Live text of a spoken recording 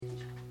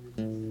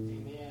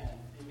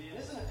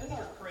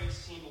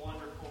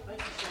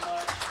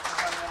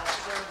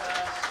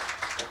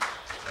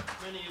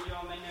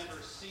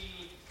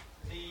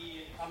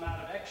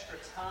amount of extra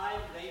time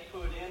they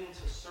put in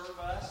to serve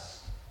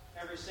us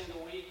every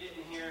single week,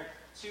 getting here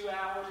 2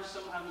 hours,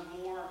 sometimes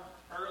more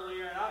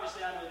earlier. And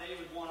obviously I know they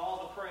would want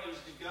all the praise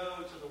to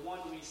go to the one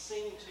we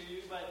sing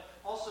to, but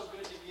also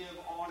good to give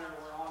honor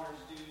where honor's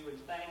due, and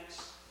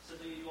thanks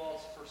to you all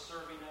for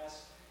serving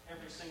us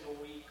every single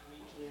week,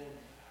 week in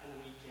and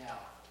week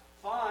out.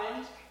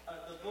 Find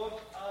the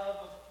book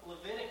of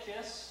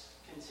Leviticus,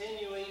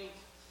 continuing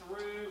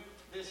through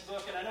this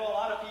book. And I know a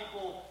lot of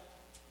people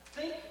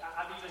think,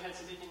 I've even had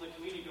some people in the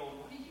community going,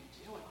 what are you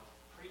doing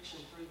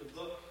preaching through the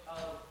book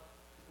of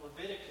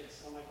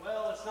Leviticus? And I'm like,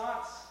 well, it's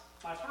not,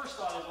 my first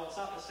thought is, well, it's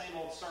not the same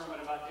old sermon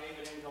about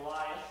David and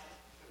Goliath.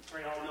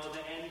 We all know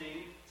the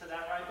ending to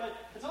that, right? But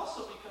it's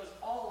also because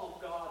all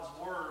of God's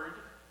Word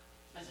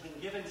has been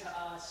given to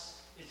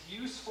us, is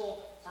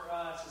useful for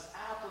us, is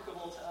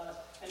applicable to us,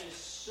 and is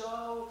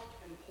so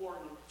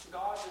important.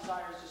 God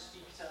desires to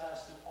speak to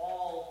us through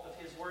all of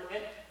His Word.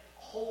 And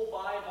whole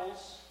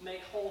Bibles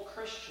make whole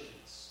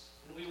Christians.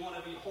 And we want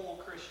to be whole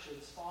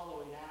Christians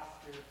following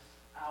after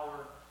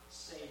our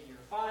Savior.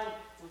 Find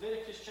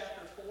Leviticus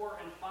chapter 4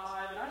 and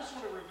 5. And I just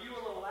want to review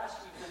a little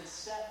last week and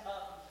set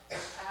up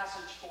this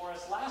passage for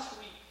us. Last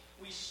week,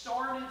 we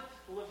started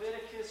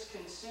Leviticus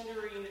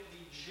considering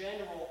the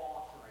general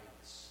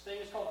offerings.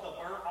 Things called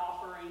the burnt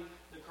offering,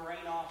 the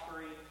grain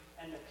offering,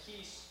 and the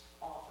peace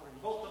offering.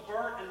 Both the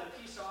burnt and the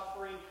peace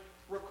offering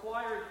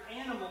required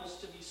animals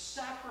to be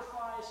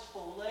sacrificed,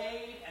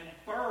 filleted, and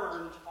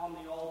burned on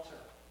the altar.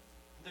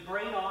 The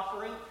grain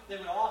offering, they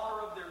would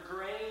offer of their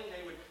grain,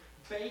 they would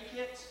bake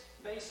it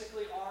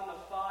basically on the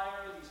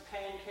fire, these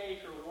pancake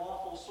or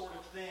waffle sort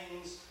of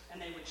things,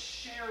 and they would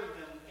share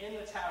them in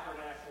the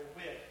tabernacle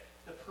with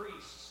the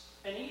priests.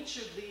 And each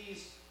of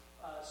these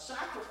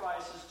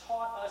sacrifices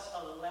taught us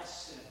a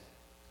lesson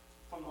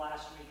from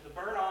last week. The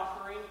burnt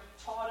offering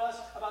taught us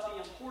about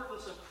the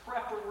importance of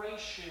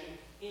preparation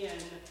in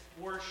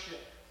worship.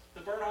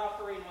 The burnt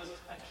offering was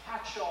a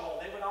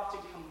catch-all. They would often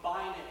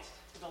combine it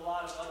with a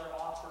lot of other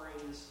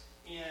offerings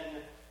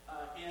in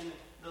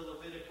the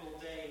Levitical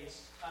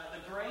days.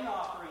 The grain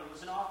offering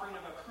was an offering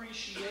of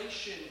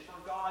appreciation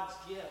for God's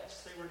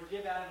gifts. They were to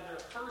give out of their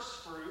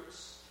first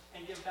fruits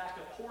and give back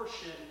a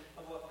portion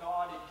of what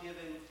God had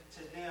given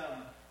to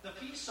them. The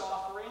peace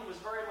offering was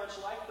very much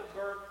like the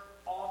burnt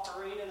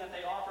offering in that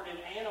they offered an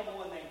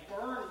animal and they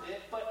burned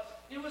it,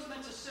 but it was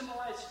meant to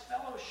symbolize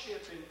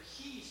fellowship and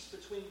peace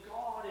between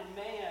God and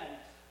man.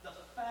 The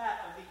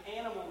fat of the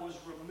animal was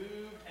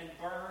removed and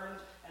burned,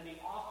 and the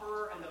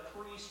offerer and the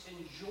priest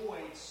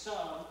enjoyed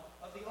some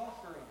of the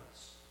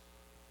offerings.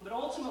 But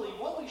ultimately,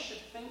 what we should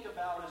think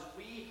about as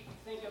we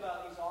think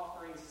about these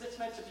offerings is it's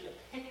meant to be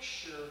a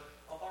picture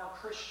of our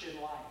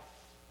Christian life.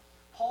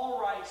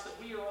 Paul writes that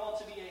we are all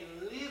to be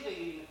a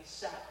living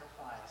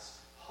sacrifice,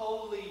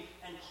 holy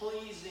and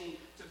pleasing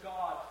to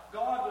God.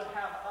 God would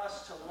have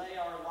us to lay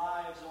our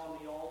lives on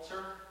the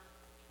altar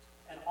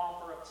and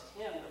offer up to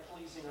Him the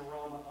pleasing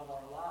aroma of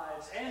our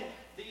lives. And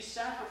these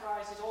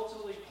sacrifices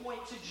ultimately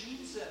point to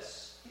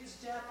Jesus. His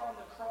death on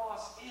the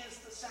cross is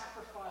the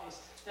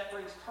sacrifice that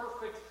brings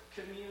perfect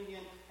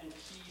communion and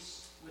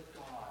peace with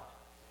God.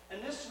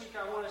 And this week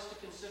I want us to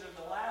consider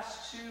the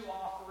last two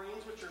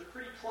offerings, which are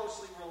pretty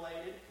closely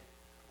related,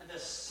 the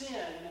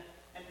sin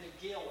and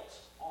the guilt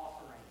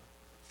offering.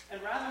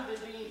 And rather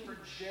than being for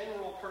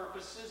general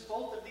purposes,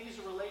 both of these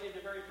are related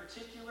to very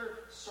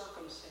particular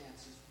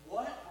circumstances.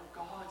 What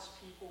were God's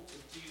people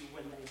to do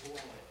when they blow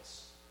it?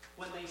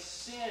 When they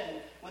sin,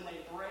 when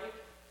they break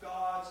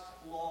God's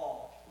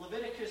law.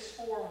 Leviticus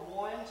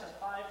 4:1 to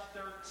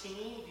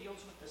 5:13 deals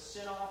with the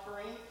sin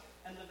offering,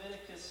 and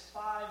Leviticus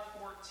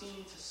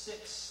 5:14 to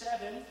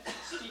 6:7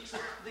 speaks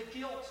of the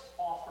guilt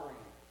offering.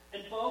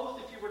 And both,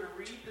 if you were to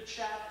read the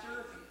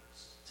chapter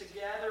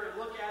together and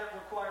look at it,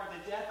 require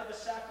the death of a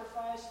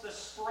sacrifice, the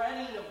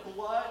spreading of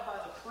blood by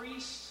the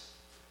priest,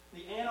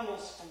 the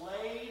animals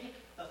filleted,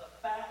 the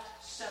fat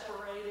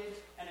separated,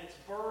 and it's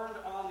burned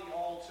on the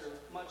altar,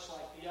 much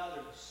like the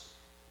others.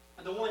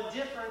 And the one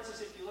difference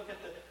is if you look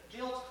at the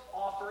guilt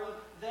offering,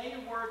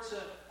 they were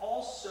to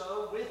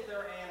also, with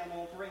their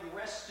animal, bring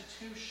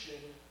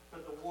restitution for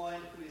the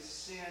one who is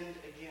sinned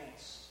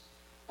against.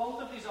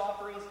 Both of these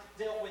offerings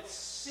dealt with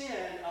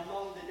sin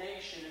among the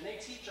nation, and they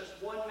teach us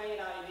one main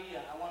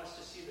idea I want us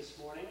to see this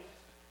morning.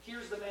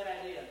 Here's the main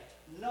idea.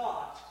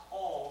 Not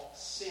all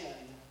sin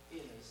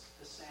is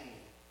the same.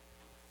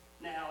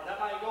 Now, that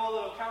might go a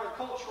little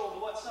countercultural to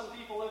what some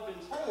people have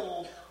been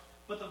told,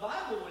 but the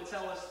Bible would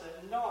tell us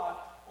that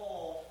not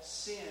all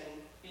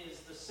sin is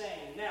the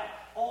same. Now,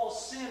 all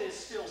sin is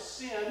still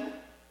sin.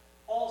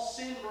 All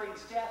sin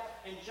brings death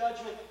and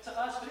judgment to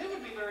us, but it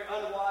would be very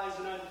unwise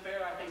and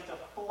unfair, I think, to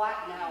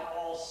flatten out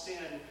all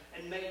sin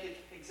and make it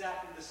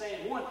exactly the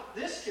same. One,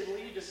 this can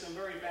lead to some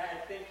very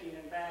bad thinking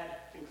and bad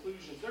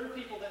conclusions. There are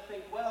people that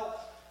think,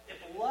 well, if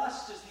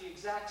lust is the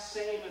exact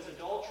same as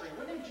adultery,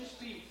 wouldn't it just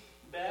be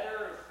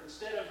better if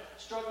instead of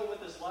struggling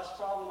with this lust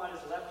problem, I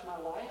just left my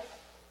life?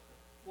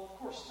 Well, of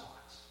course not.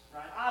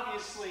 Right?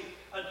 Obviously,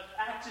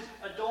 acted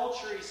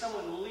adultery,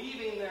 someone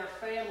leaving their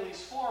family,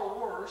 is far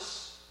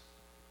worse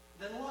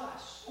than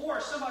lust. Or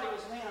if somebody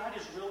was, man, I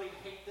just really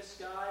hate this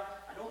guy.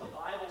 I know the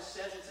Bible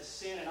says it's a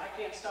sin and I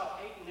can't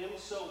stop hating him,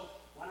 so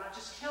why not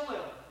just kill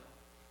him?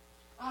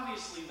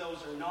 Obviously, those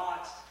are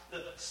not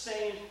the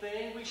same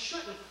thing. We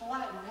shouldn't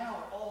flatten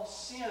out all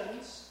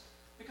sins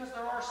because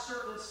there are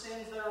certain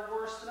sins that are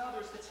worse than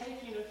others. The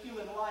taking of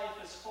human life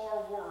is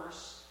far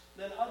worse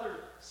than other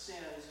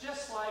sins,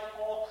 just like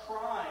all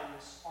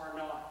crimes are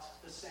not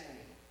the same.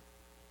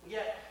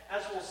 Yet,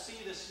 as we'll see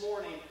this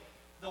morning,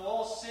 though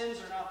all sins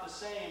are not the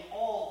same,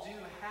 all do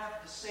have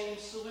the same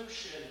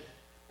solution,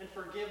 and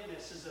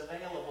forgiveness is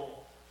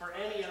available for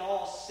any and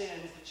all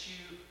sins that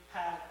you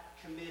have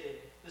committed.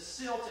 The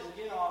sin and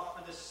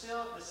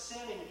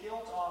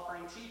guilt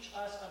offering teach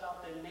us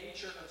about the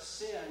nature of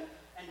sin,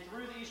 and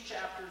through these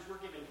chapters we're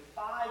given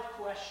 5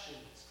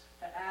 questions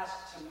to ask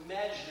to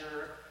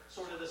measure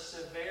sort of the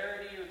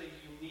severity or the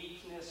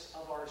uniqueness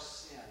of our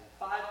sin.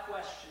 5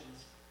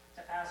 questions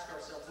to ask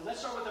ourselves. And let's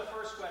start with the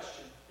first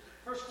question.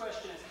 First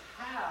question is,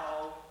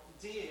 how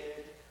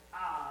did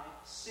I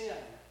sin?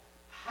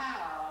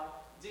 How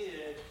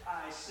did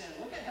I sin?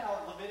 Look at how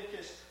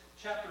Leviticus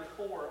chapter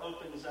 4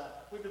 opens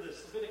up. Look at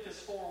this,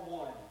 Leviticus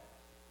 4:1.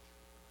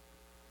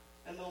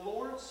 And the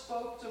Lord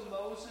spoke to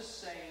Moses,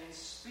 saying,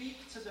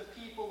 speak to the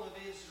people of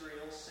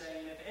Israel,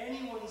 saying, if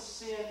anyone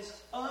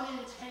sins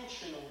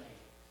unintentionally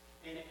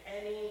in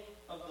any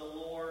of the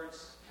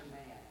Lord's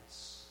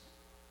commands.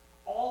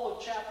 All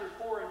of chapter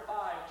 4 and 5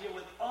 deal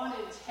with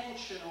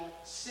unintentional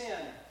sin.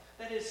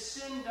 That is,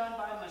 sin done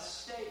by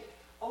mistake,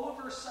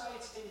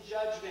 oversights in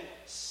judgment,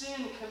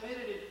 sin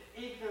committed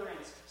in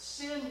ignorance,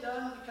 sin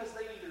done because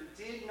they either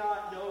did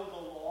not know the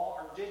law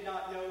or did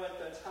not know at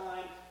the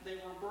time they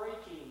were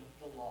breaking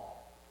the law.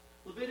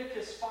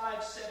 Leviticus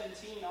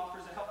 5:17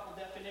 offers a helpful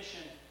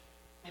definition.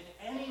 If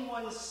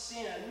anyone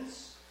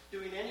sins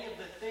doing any of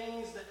the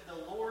things that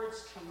the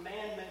Lord's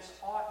commandments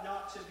ought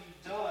not to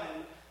be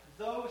done,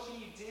 though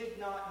he did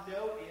not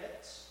know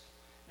it,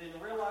 then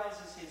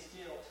realizes his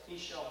guilt, he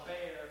shall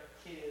bear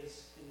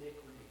his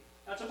iniquity.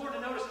 Now it's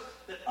important to notice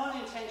that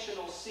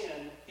unintentional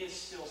sin is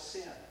still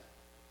sin.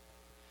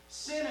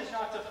 Sin is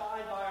not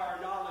defined by our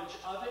knowledge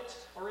of it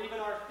or even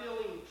our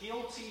feeling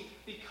guilty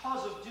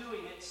because of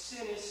doing it.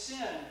 Sin is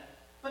sin.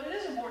 But it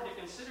is important to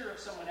consider if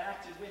someone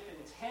acted with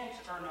intent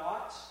or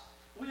not.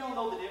 We all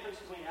know the difference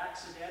between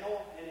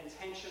accidental and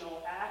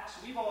intentional acts.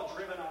 We've all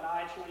driven on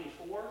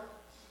I-24.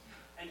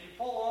 And you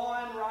pull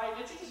on, right?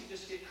 It's easy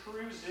just to get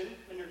cruising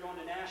when you're going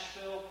to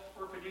Nashville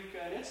or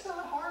Paducah. And it's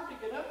not hard to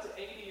get up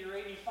to 80 or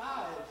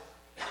 85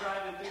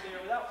 driving through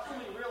there without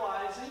fully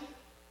realizing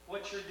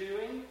what you're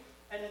doing.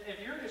 And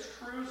if you're just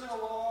cruising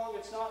along,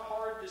 it's not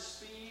hard to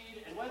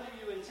speed. And whether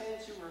you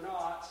intend to or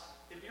not,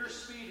 if you're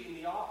speeding,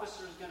 the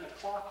officer is going to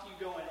clock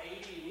you going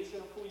 80 and he's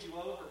going to pull you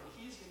over and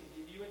he's going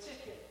to give you a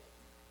ticket.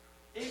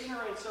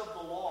 Ignorance of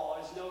the law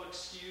is no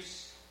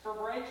excuse for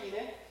breaking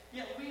it.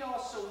 Yet we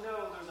also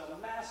know there's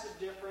a massive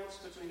difference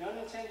between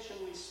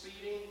unintentionally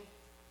speeding,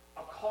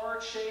 a car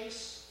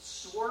chase,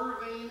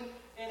 swerving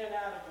in and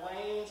out of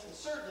lanes, and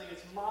certainly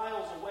it's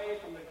miles away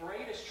from the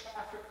greatest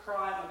traffic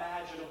crime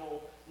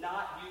imaginable,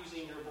 not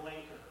using your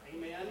blinker.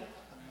 Amen?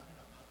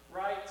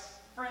 Right?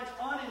 Friends,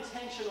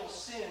 unintentional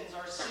sins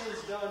are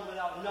sins done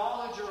without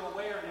knowledge or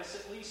awareness,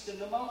 at least in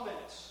the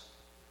moment.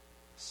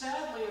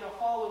 Sadly, in a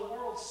fallen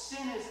world,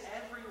 sin is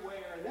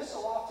everywhere, and this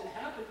will often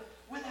happen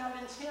without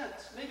intent.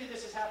 Maybe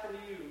this has happened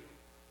to you.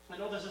 I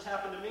know this has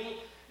happened to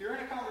me. You're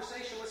in a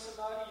conversation with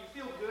somebody,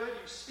 you feel good,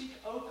 you speak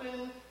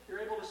open, you're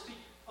able to speak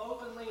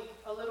openly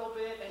a little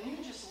bit, and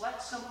you just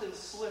let something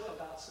slip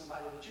about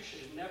somebody that you should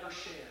have never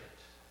shared.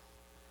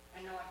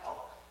 And you're like,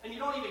 oh, and you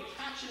don't even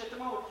catch it at the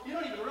moment. You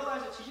don't even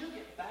realize it till you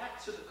get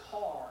back to the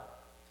car,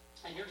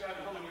 and you're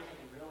driving home and you're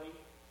thinking, really?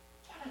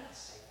 Why did I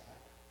say that?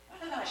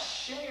 Why did I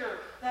share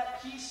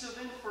that piece of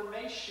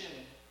information?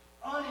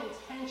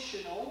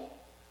 Unintentional,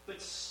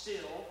 but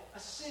still a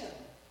sin.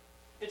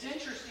 It's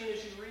interesting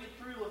as you read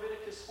through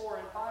Leviticus 4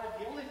 and 5,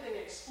 the only thing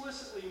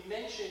explicitly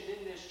mentioned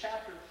in this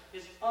chapter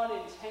is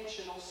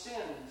unintentional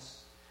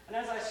sins. And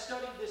as I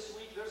studied this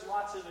week, there's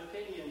lots of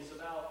opinions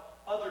about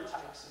other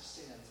types of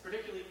sins,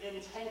 particularly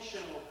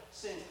intentional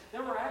sins.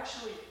 There were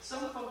actually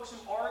some folks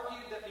who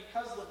argued that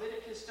because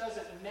Leviticus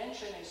doesn't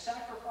mention a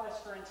sacrifice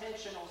for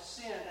intentional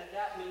sin,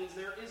 that means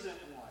there isn't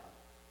one.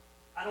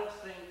 I don't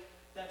think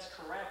that's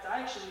correct. I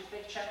actually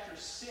think chapter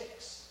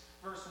 6,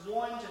 verse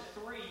 1 to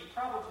 3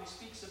 probably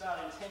speaks about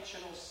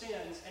intentional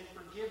sins, and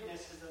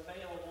forgiveness is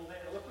available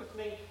there. Look with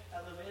me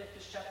at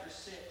Leviticus chapter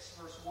 6,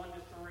 verse 1 to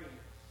 3.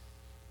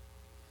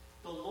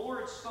 The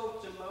Lord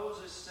spoke to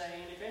Moses,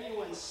 saying, if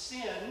anyone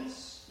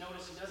sins,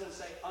 notice it doesn't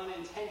say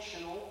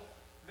unintentional,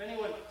 if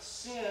anyone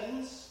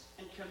sins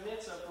and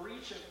commits a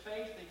breach of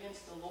faith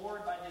against the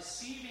Lord by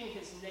deceiving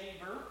his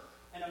neighbor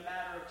in a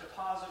matter of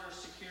deposit or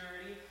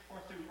security, or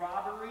through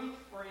robbery,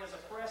 or he has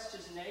oppressed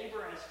his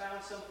neighbor and has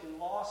found something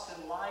lost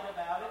and lied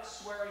about it,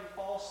 swearing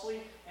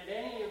falsely, and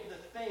any of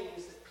the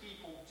things that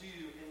people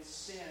do in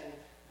sin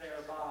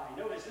thereby.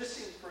 Notice, this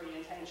seems pretty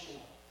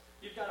intentional.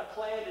 You've got a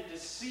plan to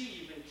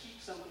deceive and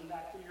keep something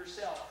back for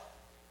yourself.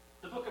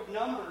 The book of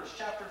Numbers,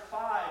 chapter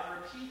 5,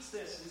 repeats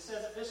this and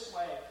says it this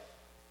way.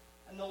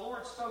 And the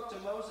Lord spoke to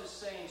Moses,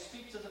 saying,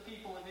 Speak to the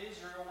people of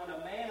Israel, when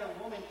a man or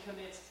woman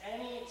commits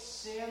any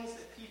sins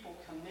that people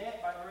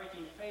commit by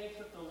breaking faith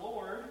with the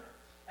Lord,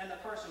 and the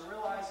person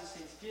realizes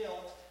his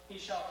guilt, he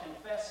shall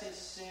confess his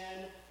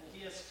sin that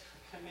he has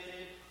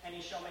committed, and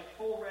he shall make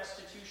full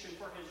restitution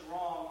for his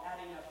wrong,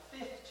 adding a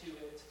fifth to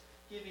it,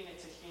 giving it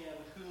to him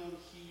whom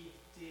he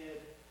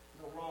did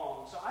the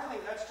wrong. So I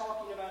think that's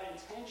talking about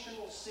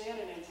intentional sin,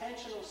 and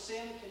intentional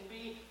sin can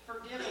be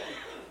forgiven.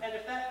 And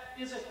if that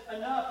isn't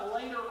enough,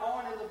 later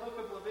on in the book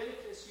of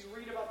Leviticus, you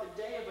read about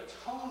the Day of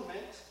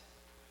Atonement,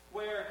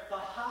 where the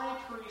high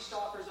priest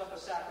offers up a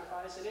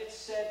sacrifice, and it's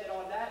said that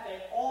on that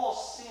day, all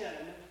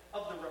sin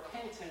of the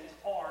repentant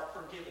are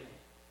forgiven.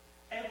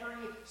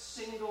 Every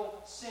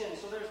single sin.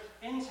 So there's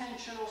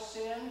intentional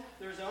sin,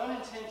 there's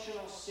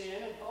unintentional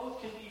sin, and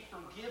both can be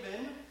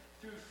forgiven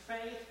through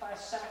faith by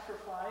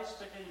sacrifice,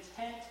 but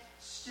intent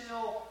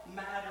still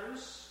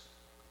matters.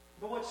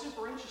 But what's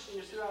super interesting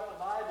is throughout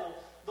the Bible,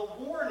 the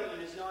warning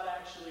is not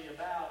actually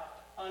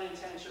about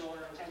unintentional or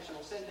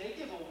intentional sin. They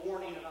give a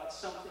warning about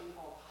something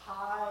called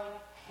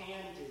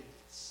high-handed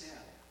sin.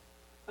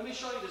 Let me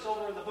show you this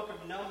over in the book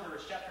of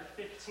Numbers, chapter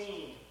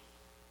 15.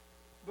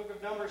 Book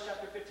of Numbers,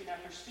 chapter 15.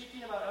 After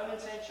speaking about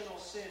unintentional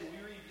sin, we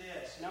read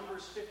this.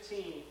 Numbers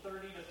 15,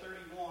 30 to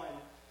 31.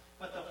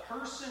 But the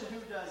person who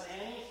does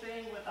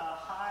anything with a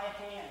high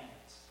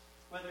hand,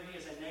 whether he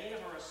is a native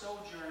or a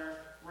sojourner,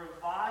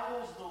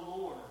 reviles the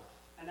Lord,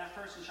 and that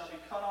person shall be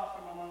cut off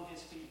from among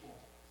his people.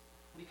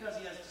 Because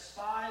he has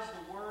despised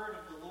the word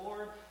of the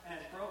Lord and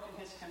has broken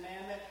his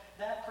commandment,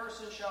 that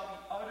person shall be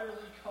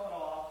utterly cut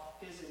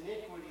off. His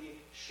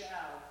iniquity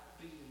shall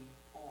be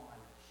on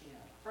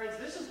him. Friends,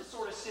 this is the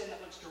sort of sin that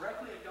looks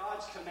directly at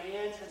God's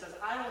commands and says,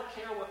 I don't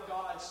care what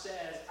God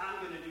says,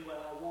 I'm going to do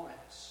what I want.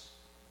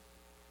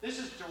 This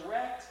is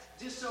direct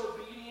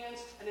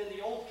disobedience, and in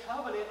the Old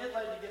Covenant, it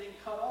led to getting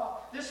cut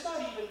off. This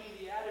might even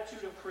be the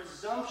attitude of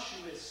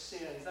presumptuous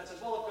sins. That says,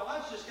 well, if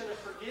God's just going to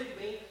forgive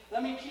me,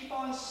 let me keep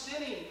on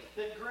sinning,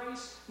 that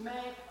grace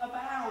may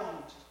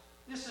abound.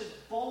 This is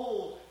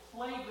bold,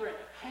 flagrant,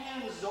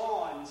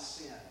 hands-on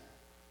sin.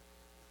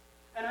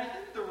 And I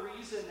think the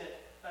reason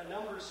that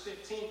Numbers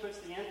 15 puts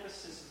the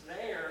emphasis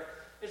there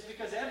is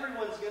because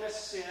everyone's going to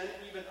sin,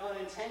 even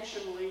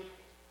unintentionally,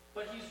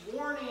 but he's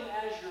warning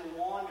as you're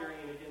wandering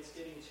against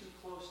getting too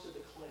close to the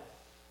cliff.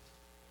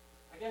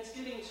 Against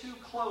getting too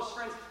close.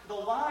 Friends, the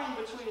line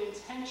between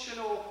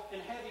intentional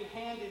and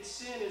heavy-handed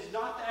sin is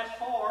not that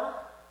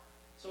far,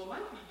 so it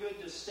might be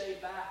good to stay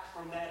back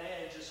from that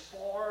edge as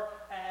far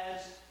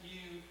as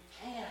you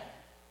can.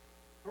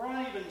 We're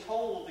not even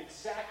told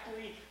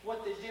exactly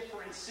what the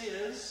difference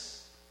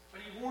is, but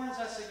he warns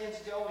us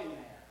against going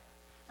there.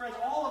 Friends,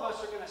 all of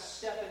us are going to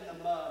step in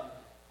the mud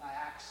by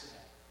accident.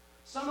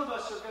 Some of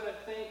us are going to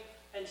think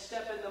and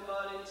step in the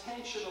mud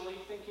intentionally,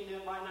 thinking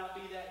it might not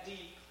be that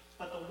deep.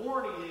 But the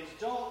warning is,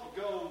 don't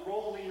go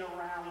rolling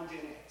around in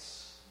it,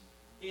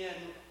 in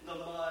the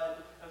mud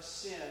of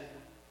sin.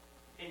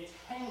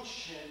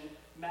 Intention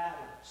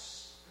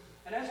matters.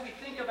 And as we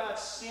think about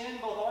sin,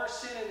 both our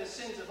sin and the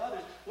sins of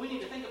others, we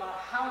need to think about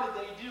how did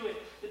they do it.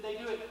 Did they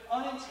do it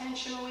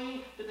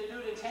unintentionally? Did they do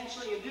it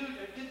intentionally? Or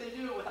did they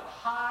do it with a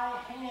high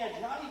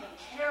hand, not even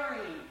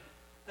caring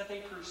that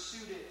they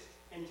pursued it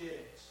and did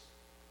it?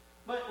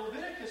 But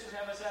Leviticus would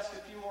have us ask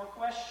a few more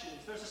questions.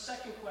 There's a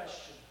second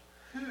question.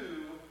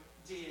 Who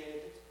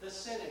did the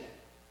sinning?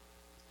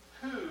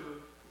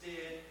 Who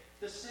did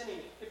the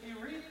sinning? If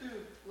you read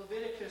through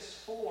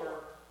Leviticus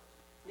 4,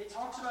 it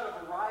talks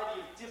about a variety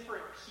of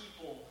different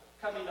people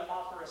coming to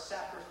offer a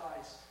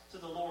sacrifice to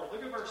the Lord.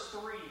 Look at verse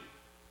 3.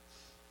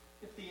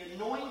 If the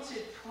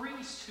anointed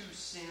priest who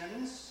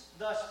sins,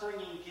 thus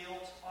bringing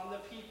guilt on the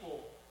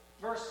people.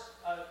 Verse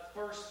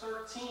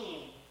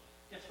 13.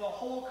 If the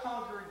whole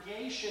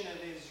congregation of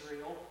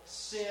Israel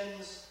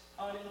sins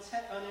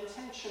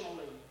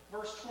unintentionally.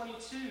 Verse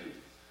 22.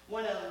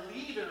 When a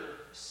leader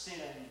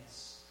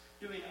sins,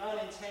 doing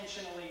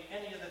unintentionally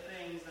any of the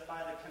things that by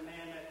the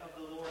commandment of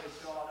the Lord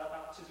is God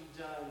about to be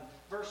done.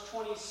 Verse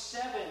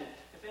 27.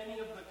 If any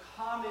of the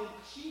common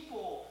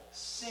people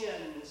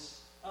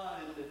sins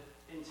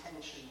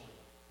unintentionally.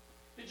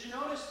 Did you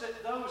notice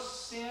that though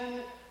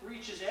sin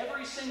reaches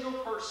every single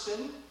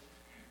person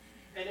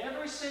and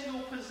every single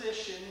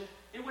position,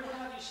 it would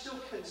have you still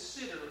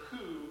consider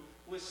who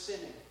was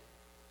sinning.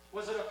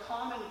 Was it a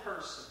common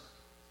person?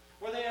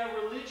 Were they a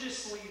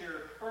religious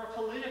leader or a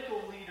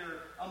political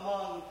leader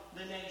among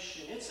the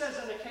nation? It says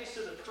in the case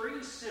of the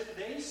priests, if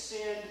they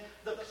sinned,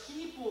 the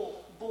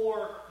people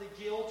bore the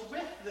guilt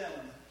with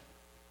them.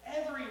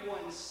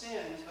 Everyone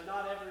sins, but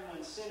not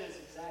everyone's sin is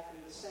exactly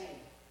the same.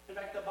 In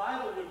fact, the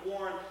Bible would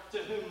warn, to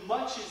whom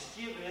much is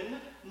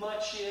given,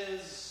 much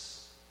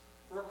is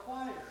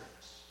required.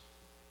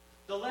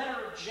 The letter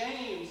of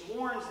James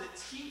warns that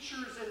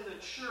teachers in the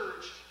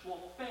church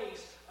will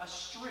face a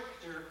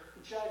stricter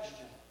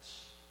judgment.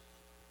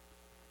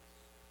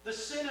 The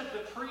sin of the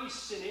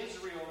priests in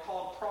Israel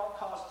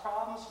caused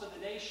problems for the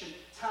nation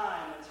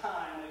time and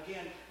time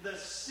again. The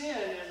sin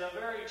is a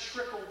very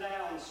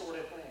trickle-down sort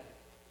of thing.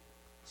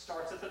 It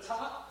starts at the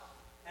top,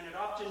 and it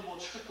often will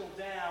trickle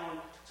down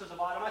to the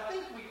bottom. I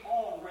think we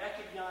all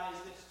recognize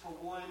this to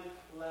one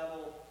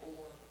level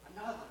or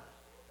another.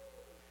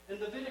 In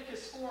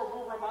Leviticus 4,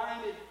 we're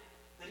reminded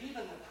that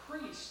even the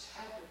priests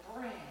had to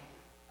bring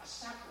a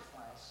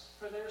sacrifice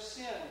for their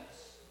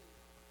sins.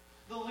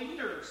 The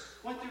leaders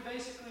went through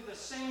basically the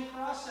same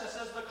process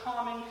as the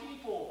common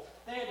people.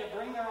 They had to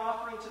bring their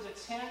offering to the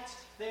tent.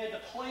 They had to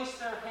place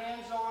their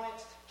hands on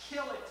it,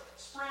 kill it,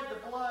 spread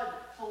the blood,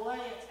 fillet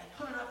it, and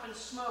put it up in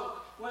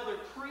smoke. Whether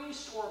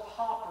priest or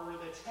pauper,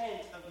 the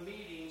tent of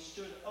meeting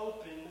stood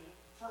open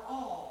for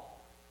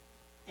all.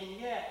 And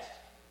yet,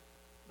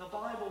 the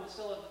Bible would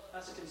still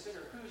have us consider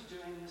who's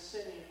doing the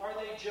sinning. Are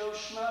they Joe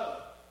Schmo?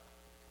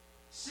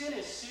 Sin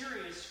is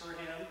serious for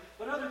him,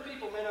 but other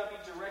people may not be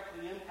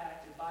directly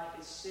impacted by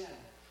his sin.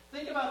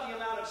 Think about the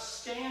amount of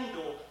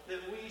scandal that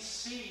we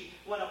see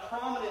when a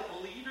prominent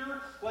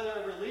leader, whether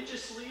a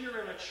religious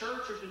leader in a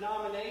church or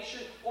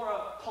denomination, or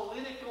a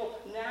political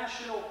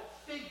national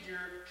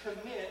figure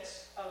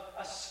commits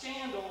a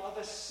scandal of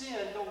a sin,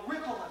 the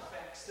ripple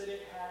effects that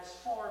it has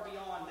far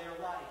beyond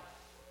their life.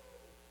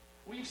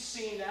 We've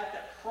seen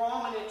that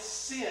prominent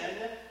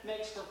sin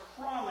makes for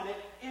prominent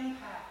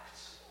impact.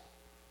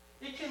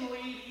 It can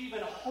lead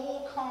even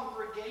whole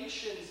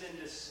congregations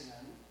into sin,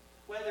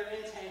 whether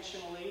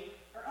intentionally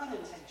or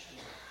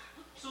unintentionally.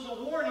 So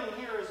the warning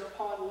here is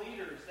upon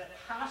leaders that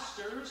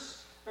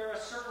pastors bear a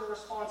certain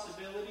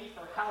responsibility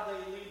for how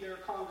they lead their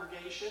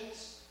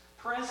congregations.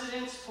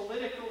 Presidents,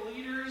 political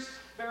leaders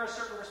bear a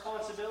certain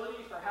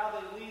responsibility for how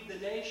they lead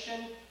the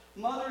nation.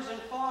 Mothers and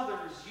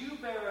fathers, you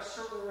bear a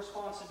certain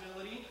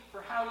responsibility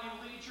for how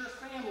you lead your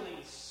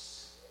families.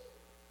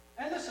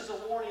 And this is a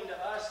warning to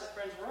us that,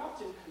 friends, we're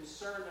often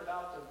concerned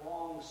about the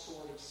wrong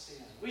sort of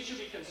sin. We should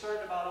be concerned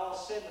about all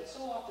sin, but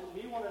so often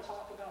we want to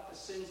talk about the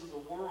sins of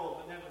the world,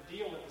 but never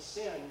deal with the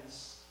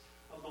sins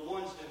of the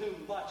ones to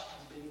whom much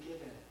has been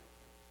given.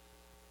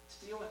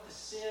 To deal with the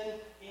sin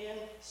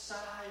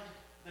inside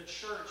the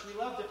church. We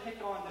love to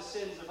pick on the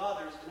sins of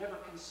others, but never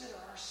consider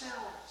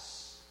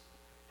ourselves.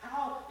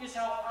 How is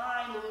how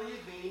I'm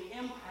living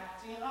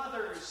impacting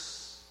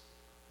others?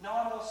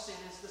 Not all sin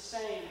is the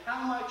same.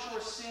 How might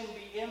your sin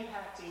be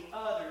impacting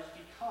others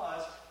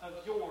because of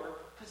your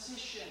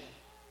position?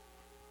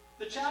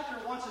 The chapter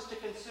wants us to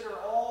consider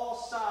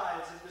all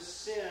sides of the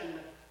sin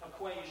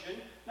equation,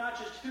 not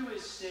just who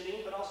is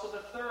sinning, but also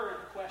the third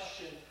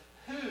question,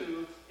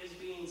 who is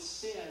being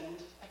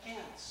sinned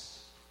against?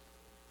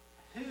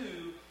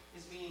 Who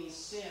is being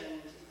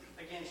sinned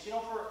against? You know,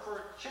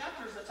 for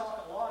chapters that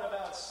talk a lot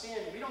about sin,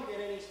 we don't get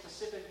any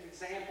specific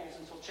examples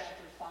until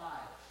chapter 5.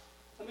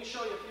 Let me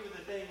show you a few of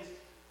the things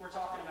we're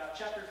talking about.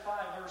 Chapter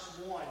 5, verse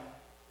 1.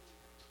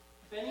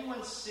 If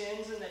anyone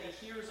sins in that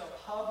he hears a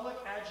public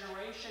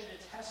adjuration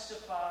to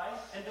testify,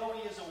 and though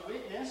he is a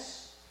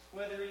witness,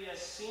 whether he has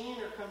seen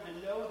or come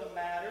to know the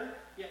matter,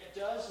 yet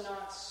does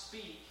not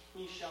speak,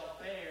 he shall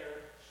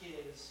bear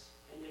his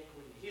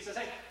iniquity. He says,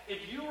 hey,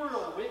 if you were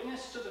a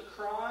witness to the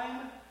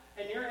crime,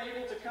 and you're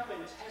able to come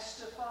and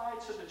testify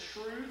to the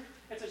truth,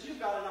 it says you've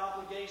got an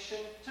obligation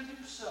to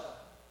do so.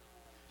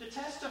 To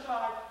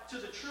testify to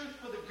the truth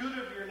for the good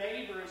of your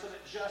neighbor and so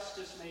that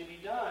justice may be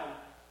done.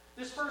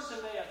 This person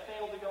may have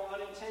failed to go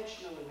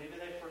unintentionally. Maybe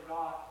they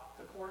forgot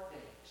the court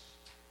date.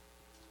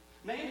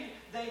 Maybe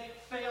they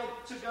failed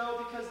to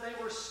go because they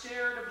were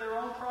scared of their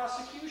own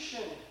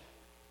prosecution.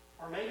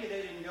 Or maybe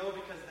they didn't go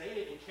because they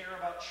didn't care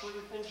about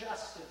truth and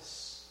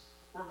justice.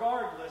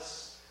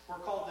 Regardless, we're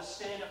called to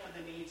stand up for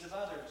the needs of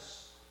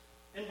others.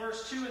 In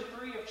verse 2 and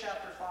 3 of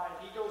chapter 5,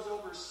 he goes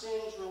over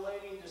sins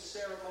relating to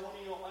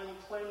ceremonial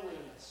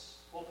uncleanliness.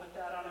 We'll put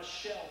that on a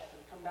shelf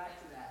and come back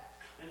to that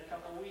in a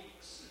couple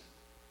weeks.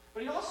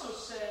 But he also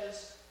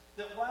says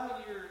that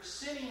while you're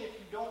sinning, if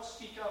you don't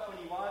speak up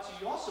when you ought to,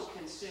 you also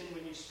can sin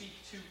when you speak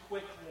too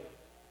quickly.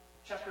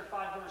 Chapter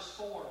 5, verse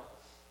 4.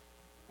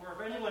 Where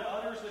if anyone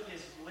utters with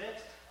his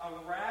lips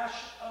a rash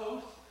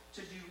oath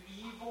to do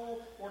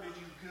evil or to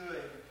do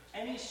good,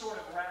 any sort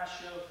of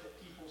rash oath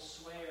that people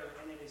swear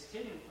and it is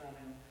hidden from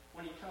him,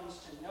 when he comes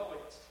to know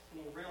it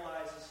and he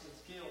realizes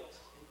his guilt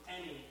in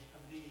any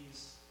of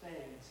these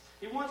things.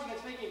 He warns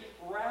against making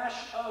rash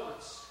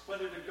oaths,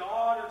 whether to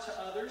God or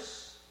to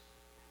others,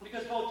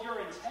 because both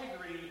your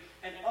integrity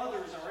and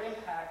others are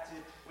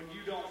impacted when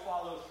you don't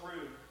follow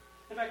through.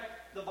 In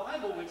fact, the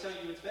Bible would tell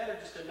you it's better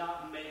just to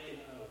not make an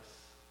oath.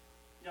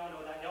 Y'all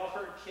know that. Y'all have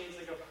heard kids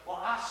that go,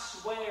 well, I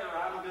swear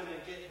I'm going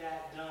to get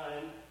that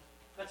done.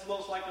 That's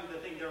most likely the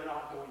thing they're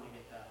not going to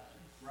get done,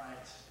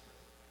 right?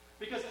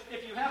 Because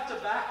if you have to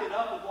back it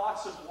up with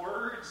lots of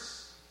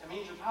words, it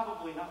means you're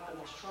probably not the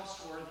most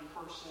trustworthy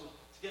person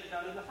to get it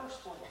done in the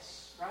first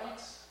place,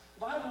 right? The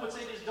Bible would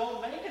say just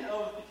don't make an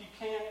oath if you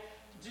can't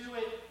do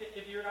it,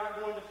 if you're not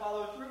going to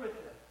follow through with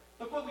it.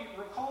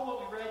 Recall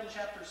what we read in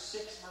chapter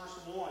 6, verse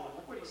 1.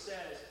 Look what he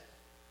says.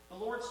 The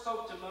Lord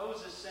spoke to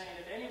Moses, saying,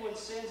 if anyone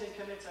sins and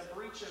commits a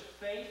breach of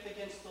faith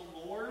against the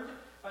Lord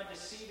by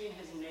deceiving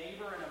his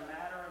neighbor in a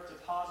matter of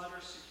deposit or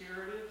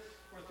security,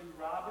 or through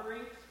robbery,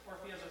 or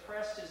if he has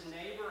oppressed his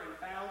neighbor and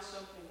found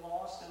something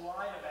lost and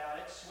lied about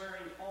it,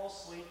 swearing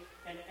falsely,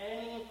 and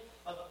any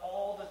of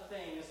all the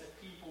things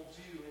that people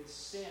do and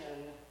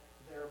sin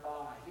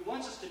thereby. He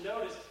wants us to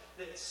notice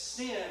that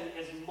sin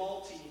is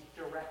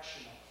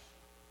multi-directional.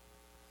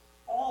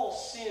 All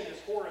sin is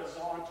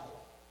horizontal.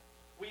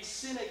 We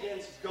sin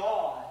against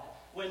God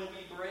when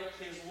we break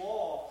his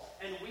law.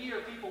 And we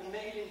are people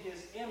made in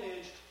his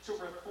image to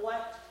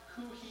reflect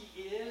who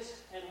he is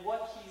and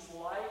what he's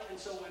like. And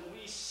so when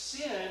we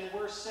sin,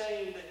 we're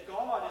saying that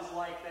God is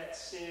like that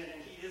sin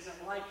and he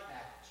isn't like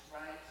that,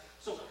 right?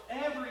 So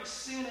every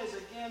sin is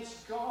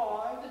against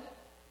God,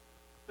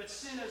 but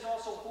sin is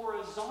also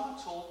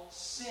horizontal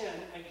sin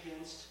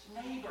against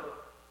neighbor.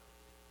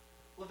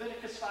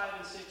 Leviticus 5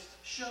 and 6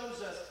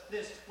 shows us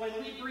this. When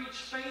we breach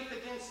faith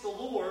against the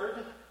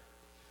Lord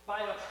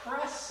by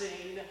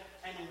oppressing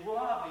and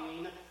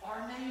robbing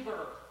our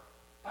neighbor,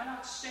 by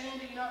not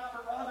standing up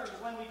for others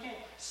when we can,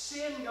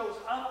 sin goes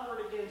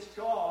upward against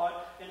God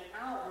and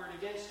outward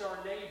against our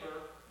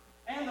neighbor.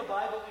 And the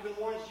Bible even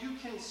warns you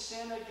can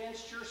sin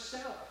against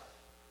yourself.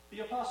 The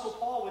Apostle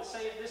Paul would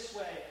say it this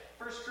way,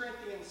 1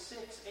 Corinthians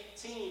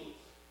 6:18.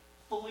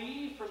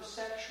 Flee from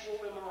sexual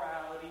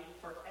immorality,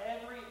 for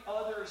every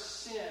other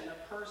sin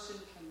a person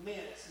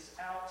commits is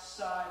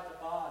outside the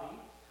body,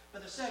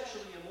 but the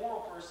sexually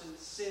immoral person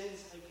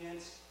sins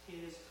against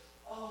his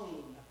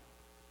own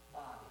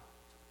body.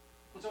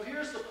 And so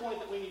here's the point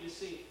that we need to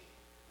see.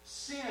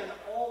 Sin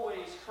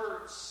always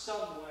hurts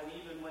someone,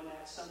 even when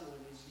that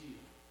someone is you.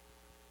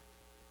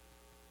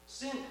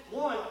 Sin,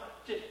 one,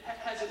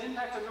 has an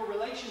impact on your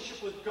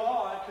relationship with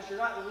God because you're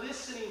not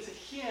listening to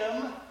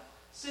him.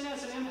 Sin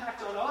has an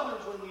impact on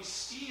others when we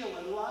steal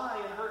and lie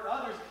and hurt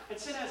others. And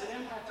sin has an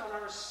impact on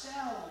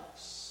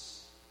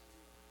ourselves.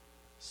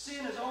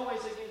 Sin is always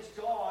against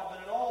God, but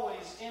it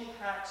always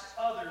impacts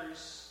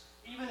others,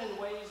 even in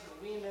ways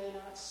that we may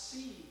not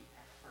see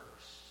at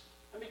first.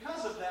 And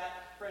because of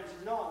that, friends,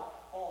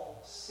 not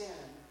all sin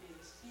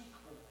is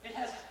equal. It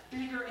has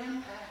bigger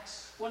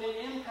impacts when it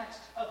impacts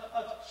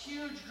a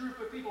huge group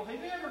of people.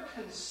 Have you ever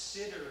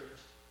considered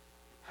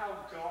how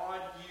God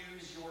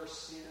views your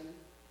sin?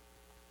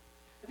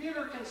 Have you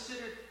ever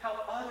considered how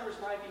others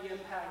might be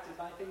impacted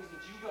by things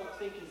that you don't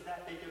think is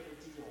that big of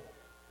a deal?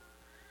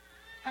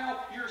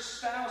 How your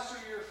spouse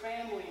or your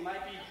family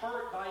might be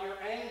hurt by your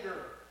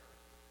anger?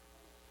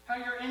 How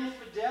your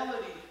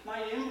infidelity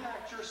might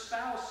impact your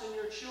spouse and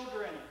your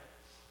children?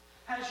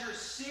 Has your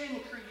sin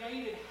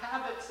created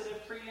habits that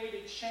have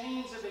created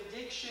chains of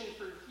addiction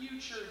for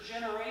future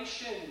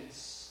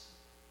generations?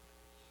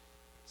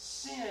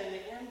 Sin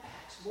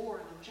impacts more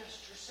than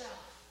just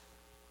yourself.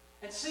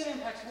 And sin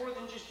impacts more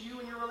than just you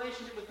and your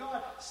relationship with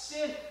God.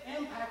 Sin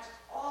impacts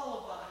all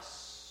of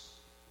us.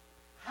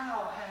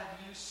 How have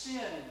you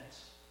sinned?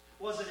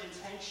 Was it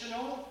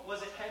intentional?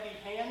 Was it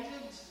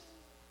heavy-handed?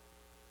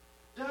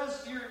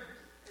 Does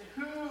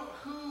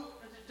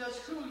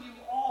who you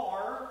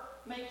are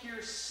make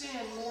your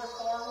sin more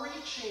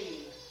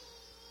far-reaching?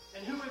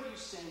 And who have you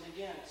sinned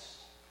against?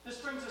 This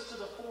brings us to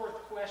the fourth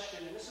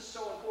question, and this is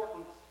so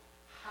important.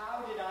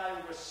 How did I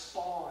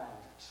respond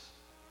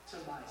to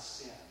my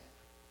sin?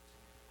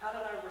 How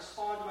did I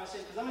respond to my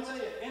sin? Because let me tell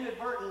you,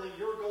 inadvertently,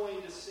 you're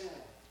going to sin.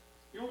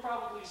 You'll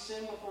probably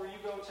sin before you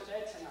go to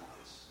bed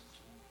tonight.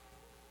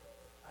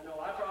 I know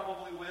I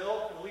probably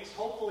will, at least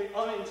hopefully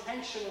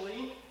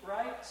unintentionally,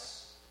 right?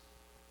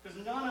 Because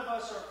none of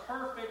us are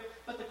perfect.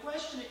 But the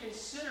question to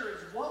consider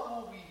is, what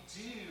will we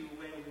do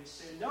when we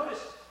sin?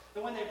 Notice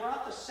that when they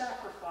brought the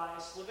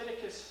sacrifice,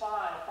 Leviticus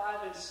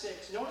 5 and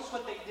 6, notice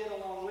what they did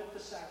along with the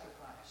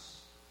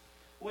sacrifice.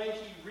 When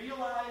he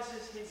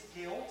realizes his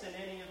guilt in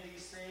any of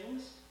these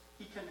things,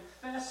 he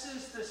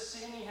confesses the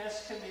sin he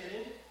has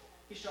committed.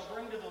 He shall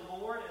bring to the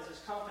Lord as his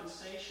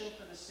compensation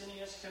for the sin he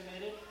has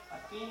committed a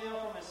female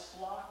from his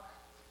flock,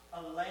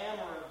 a lamb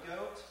or a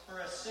goat for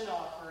a sin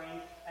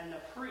offering, and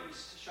the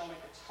priest shall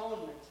make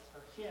atonement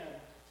for him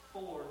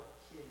for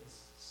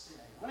his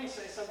sin. Let me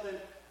say something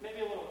maybe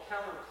a little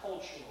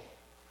countercultural.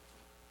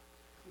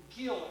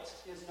 Guilt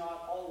is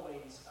not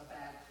always a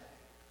bad thing.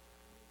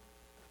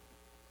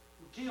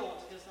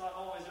 Guilt is not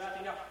always a bad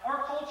thing. Now,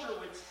 our culture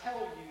would tell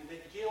you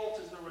that guilt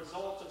is the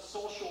result of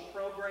social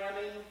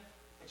programming.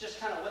 It's just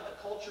kind of what the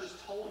culture's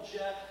told you,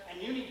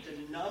 and you need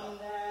to numb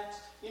that.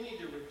 You need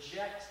to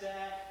reject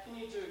that. You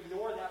need to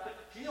ignore that. But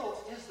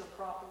guilt is the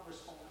proper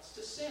response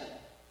to sin.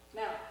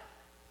 Now,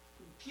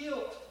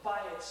 guilt by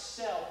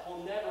itself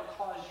will never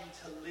cause you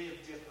to live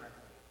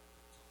differently.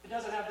 It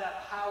doesn't have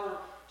that power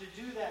to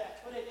do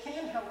that, but it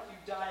can help you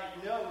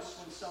diagnose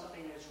when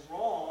something is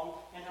wrong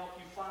and help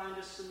you find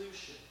a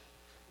solution.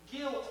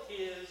 Guilt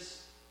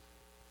is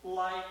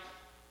like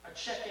a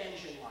check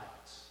engine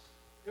light.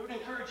 It would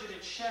encourage you to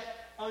check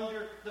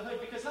under the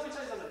hood, because let me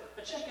tell you something,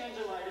 a check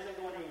engine light isn't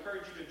going to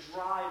encourage you to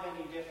drive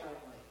any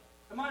differently.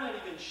 It might not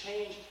even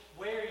change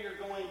where you're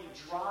going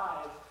to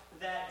drive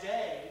that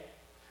day,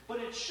 But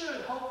it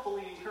should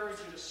hopefully encourage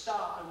you to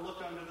stop and look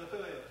under the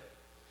hood.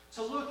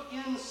 To look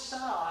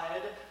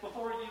inside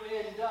before you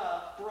end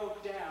up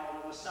broke down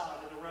on the side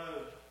of the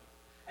road.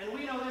 And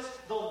we know this,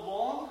 the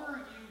longer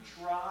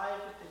you drive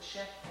with the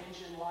check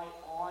engine light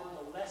on,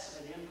 the less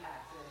of an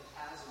impact that it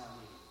has on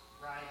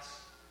you, right?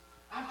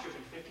 I've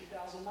driven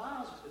 50,000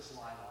 miles with this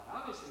light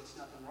on. Obviously, it's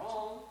nothing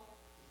wrong,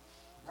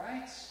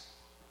 right?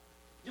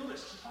 You'll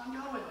just keep on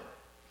going.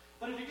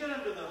 But if you get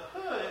under the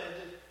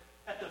hood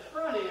at the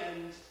front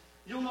end,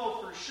 you'll know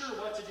for sure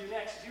what to do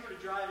next. If you were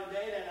to drive in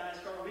day in a nice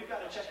car, we've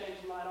got a check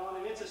engine light on,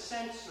 and it's a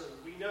sensor.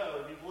 We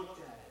know. We've looked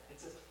at it.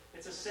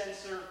 It's a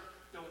sensor.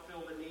 Don't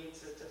feel the need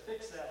to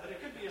fix that. But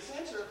it could be a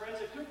sensor, friends.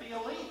 It could be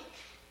a leak.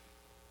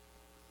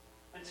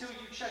 Until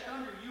you check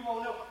under, you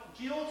won't know.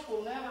 Guilt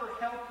will never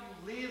help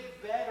you live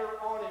better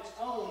on its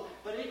own,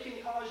 but it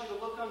can cause you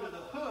to look under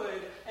the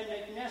hood and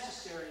make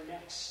necessary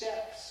next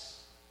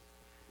steps.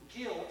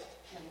 Guilt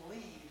can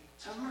lead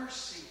to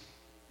mercy.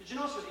 Did you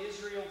notice what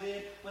Israel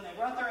did? When they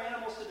brought their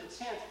animals to the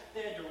tent,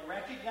 they had to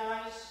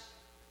recognize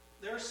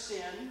their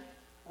sin,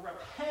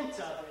 repent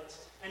of it,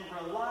 and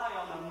rely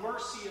on the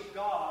mercy of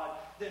God,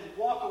 then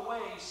walk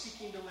away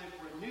seeking to live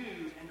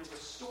renewed and to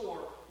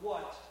restore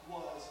what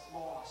was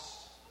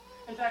lost.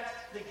 In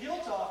fact, the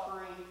guilt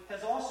offering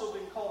has also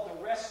been called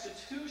the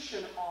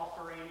restitution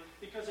offering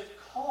because it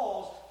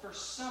calls for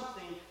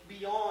something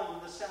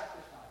beyond the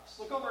sacrifice.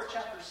 Look over at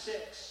chapter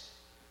 6,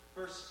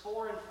 verse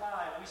 4 and 5.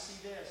 We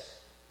see this.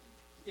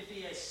 If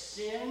he has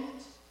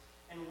sinned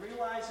and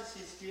realizes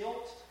his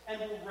guilt and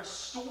will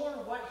restore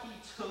what he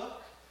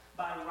took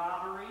by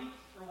robbery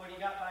or what he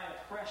got by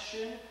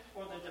oppression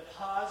or the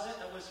deposit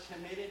that was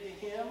committed to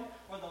him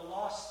or the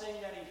lost thing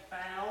that he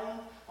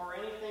found or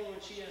anything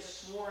which he has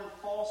sworn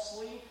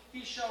falsely,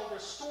 he shall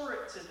restore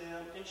it to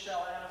them and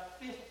shall add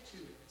a fifth to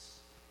it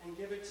and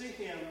give it to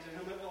him to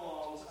whom it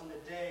belongs on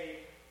the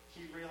day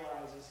he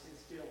realizes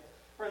his guilt.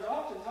 Friends,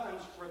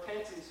 oftentimes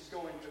repentance is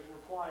going to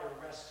require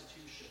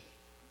restitution.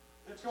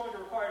 It's going to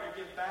require to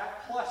give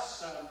back plus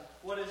some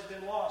what has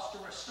been lost, to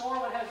restore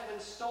what has been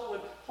stolen,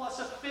 plus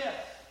a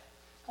fifth,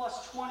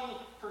 plus 20%.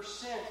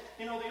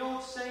 You know, the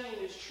old saying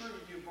is true.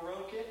 You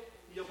broke it,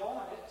 you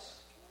bought it.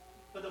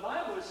 But the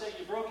Bible would say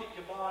you broke it,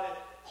 you bought it,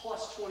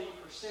 plus 20%.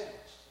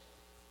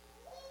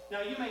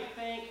 Now, you may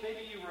think,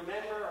 maybe you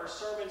remember our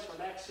sermons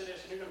from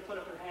Exodus, and you're going to put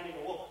up your hand and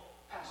go, well,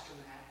 Pastor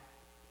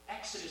Matt,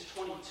 Exodus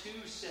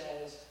 22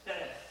 says that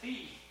a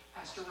thief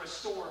has to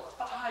restore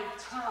 5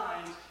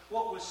 times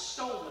what was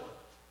stolen.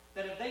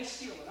 That if they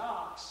steal an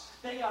ox,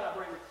 they got to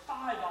bring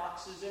 5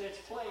 oxes in its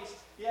place.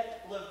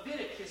 Yet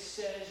Leviticus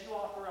says you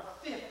offer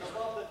a fifth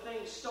above the thing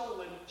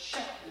stolen.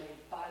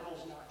 Checkmate.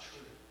 Bible's not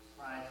true,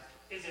 right?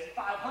 Is it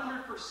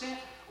 500%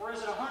 or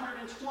is it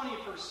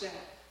 120%?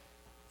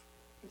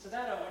 And to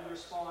that I would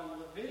respond,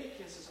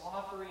 Leviticus is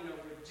offering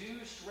a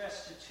reduced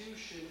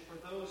restitution for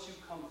those who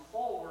come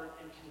forward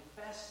and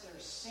confess their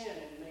sin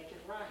and make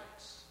it right.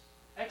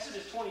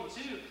 Exodus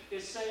 22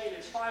 is saying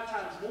it's 5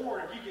 times more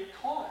if you get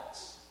caught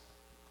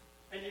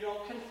and you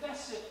don't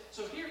confess it.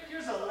 So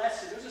here's a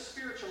lesson. There's a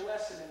spiritual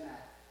lesson in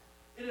that.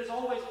 It is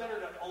always better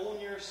to own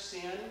your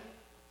sin,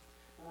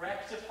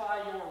 rectify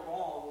your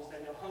wrongs,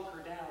 than to hunker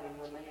down and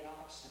remain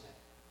obstinate.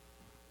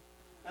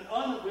 An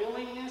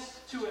unwillingness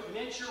to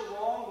admit your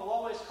wrong will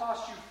always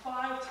cost you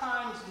 5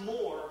 times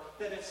more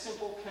than a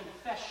simple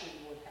confession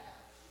would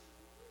have.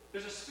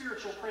 There's a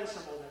spiritual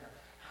principle there.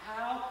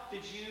 How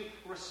did you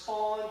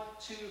respond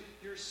to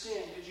your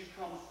sin? Did you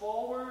come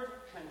forward,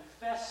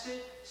 confess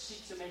it,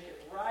 seek to make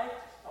it right,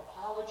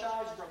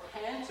 apologize,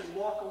 repent, and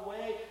walk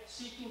away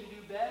seeking to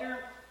do better?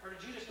 Or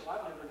did you just go,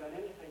 I've never done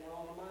anything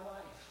wrong in my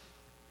life?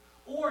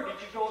 Or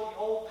did you go the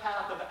old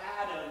path of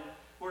Adam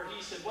where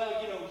he said, well,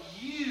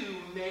 you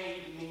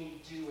made me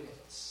do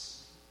it?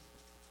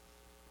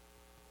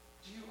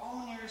 Do you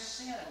own your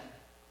sin?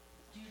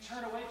 Do you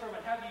turn away from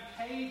it? Have you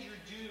paid your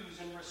dues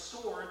and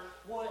restored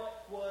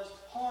what was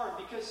harmed?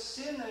 Because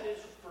sin that is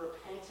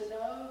repented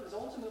of is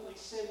ultimately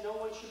sin no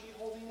one should be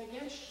holding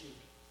against you.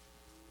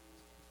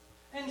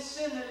 And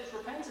sin that is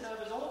repented of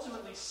is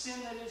ultimately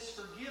sin that is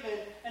forgiven.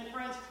 And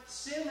friends,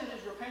 sin that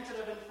is repented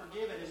of and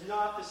forgiven is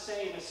not the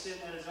same as sin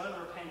that is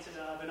unrepented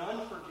of and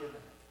unforgiven.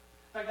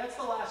 In fact, that's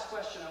the last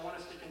question I want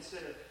us to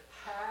consider.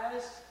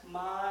 Has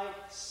my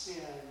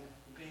sin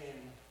been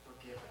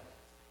forgiven?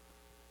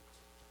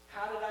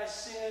 How did I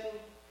sin?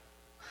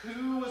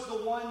 Who was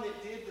the one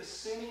that did the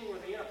sinning? Were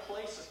they in a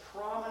place of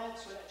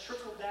prominence where that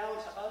trickled down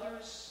to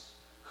others?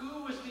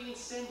 Who was being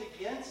sinned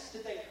against?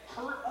 Did they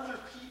hurt other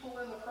people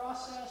in the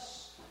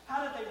process?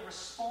 How did they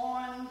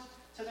respond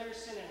to their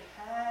sin?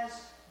 And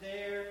has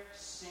their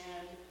sin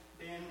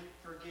been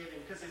forgiven?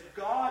 Because if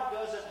God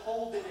doesn't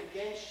hold it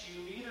against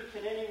you, neither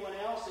can anyone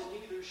else, and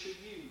neither should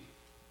you.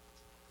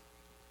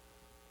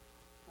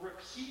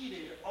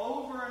 Repeated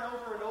over and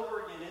over and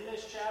over again in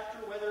this chapter,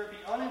 whether it be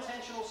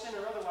unintentional sin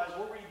or otherwise.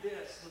 We'll read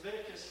this,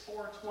 Leviticus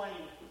 4:20.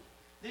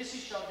 This he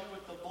shall do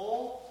with the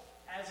bull,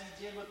 as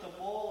he did with the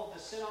bull of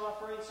the sin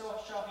offering, so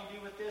shall he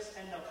do with this,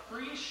 and the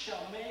priest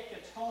shall make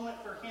atonement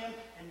for him,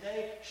 and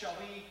they shall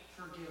be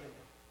forgiven.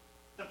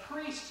 The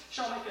priest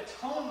shall make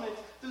atonement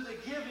through the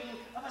giving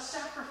of a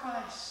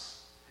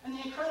sacrifice. And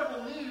the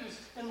incredible news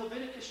in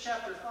Leviticus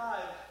chapter 5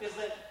 is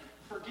that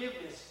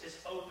forgiveness is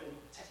open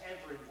to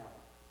everyone.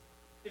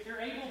 If you're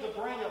able to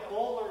bring a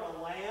bull or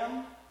a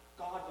lamb,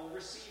 God will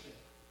receive it.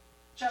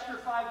 Chapter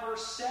 5,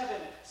 verse 7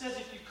 says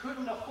if you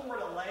couldn't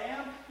afford a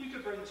lamb, you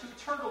could bring 2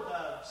 turtle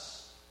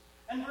doves.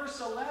 And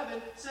verse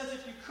 11 says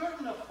if you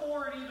couldn't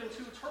afford even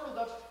 2 turtle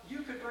doves, you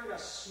could bring a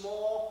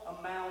small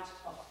amount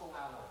of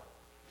flour.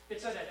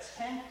 It's at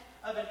 1/10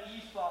 of an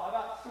ephah,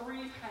 about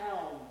 3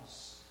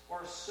 pounds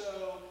or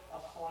so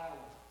of flour.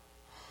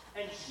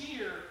 And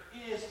here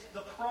is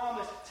the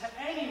promise to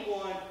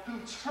anyone who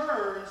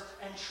turns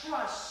and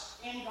trusts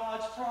in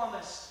God's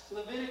promise.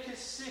 Leviticus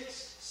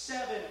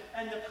 6:7,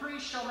 and the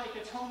priest shall make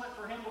atonement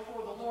for him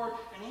before the Lord,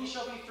 and he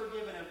shall be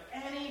forgiven of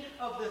any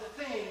of the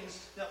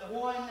things that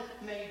one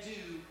may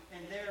do,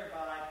 and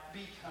thereby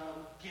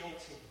become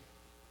guilty.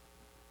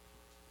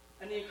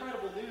 And the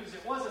incredible news,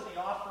 it wasn't the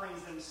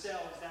offerings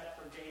themselves that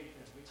forgave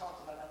them. We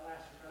talked about that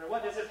last week.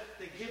 What is it?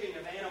 The giving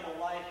of animal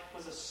life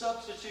was a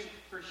substitute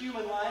for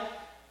human life.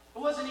 It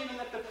wasn't even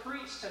that the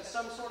priest had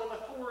some sort of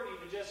authority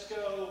to just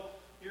go,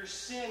 your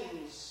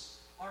sins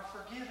are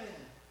forgiven.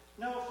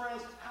 No,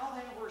 friends, how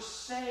they were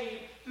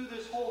saved through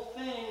this whole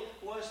thing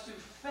was through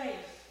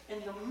faith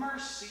in the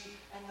mercy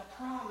and the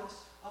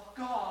promise of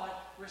God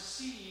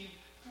received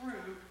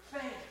through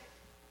faith.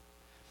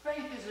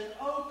 Faith is an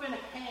open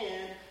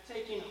hand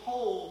taking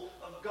hold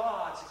of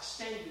God's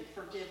extended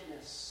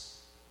forgiveness.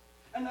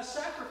 And the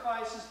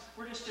sacrifices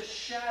were just a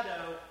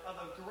shadow of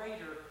a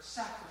greater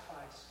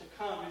sacrifice to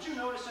come. Did you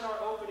notice in our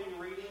opening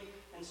reading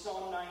in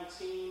Psalm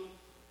 19,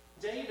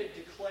 David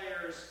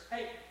declares,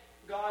 hey,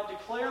 God,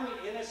 declare me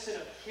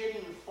innocent of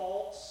hidden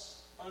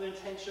faults,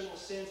 unintentional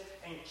sins,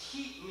 and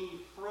keep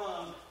me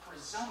from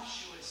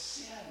presumptuous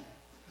sin.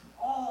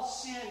 All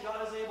sin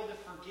God is able to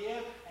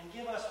forgive and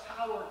give us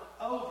power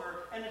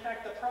over. And in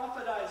fact, the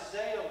prophet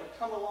Isaiah would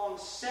come along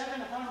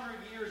 700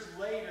 years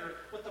later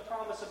with the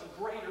promise of a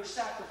greater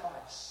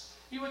sacrifice.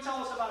 He would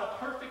tell us about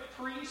a perfect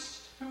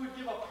priest who would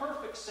give a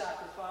perfect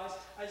sacrifice.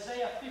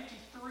 Isaiah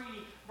 53,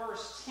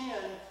 verse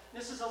 10.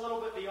 This is a little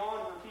bit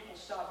beyond where people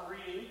stop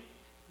reading,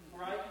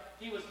 right?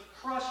 He was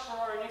crushed for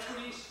our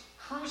iniquities,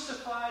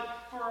 crucified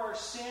for our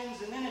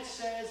sins. And then it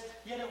says,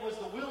 yet it was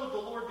the will of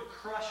the Lord to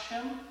crush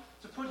him,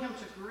 to put him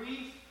to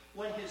grief,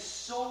 when his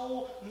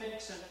soul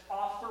makes an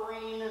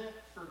offering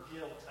for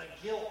guilt,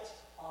 a guilt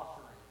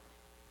offering.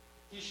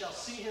 He shall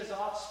see his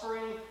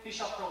offspring, he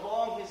shall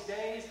prolong his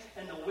days,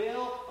 and the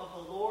will of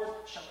the Lord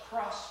shall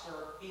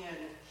prosper in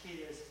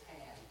his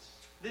hand.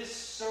 This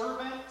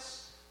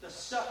servant, the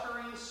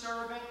suffering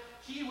servant,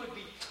 he would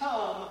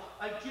become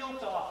a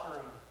guilt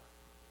offering.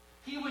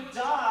 He would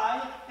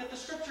die, yet the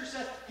scripture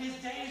says his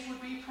days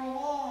would be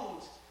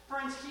prolonged.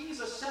 Friends, he's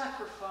a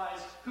sacrifice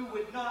who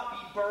would not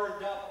be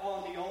burned up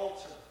on the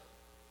altar.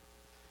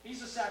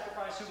 He's a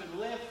sacrifice who would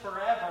live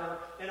forever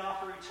and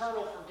offer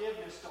eternal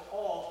forgiveness to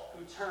all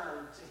who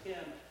turn to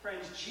him.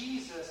 Friends,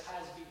 Jesus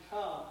has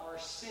become our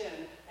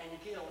sin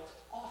and guilt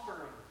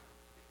offering.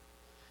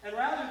 And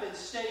rather than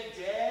stay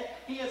dead,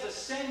 he has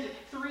ascended.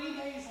 3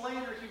 days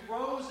later, he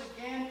rose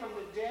again from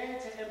the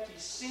dead to empty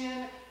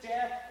sin,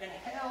 death, and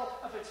hell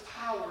of its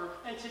power.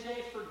 And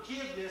today,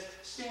 forgiveness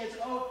stands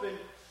open,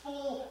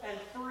 full and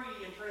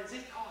free. And friends,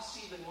 it costs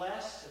even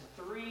less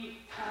than 3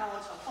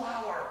 pounds of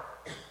flour.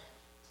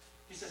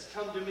 He says,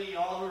 come to me,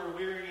 all who are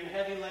weary and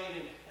heavy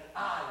laden, and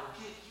I will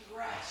give you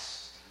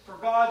rest. For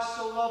God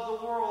so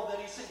loved the world that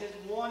he sent his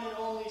one and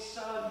only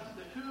Son,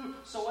 that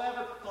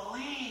whosoever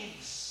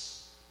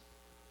believes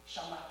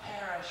shall not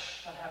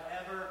perish, but have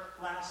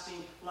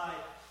everlasting life.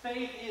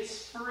 Faith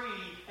is free,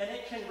 and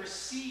it can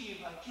receive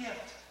a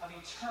gift of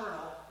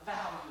eternal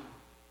value.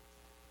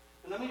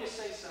 And let me just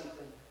say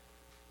something,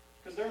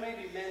 because there may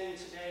be many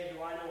today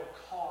who I know are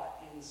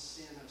caught in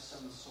sin of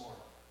some sort.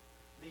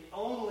 The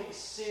only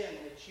sin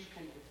that you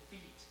can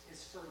defeat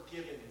is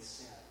forgiven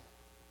sin.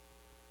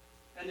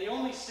 And the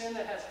only sin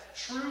that has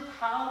true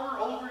power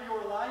over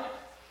your life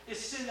is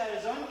sin that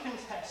is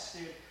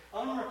uncontested,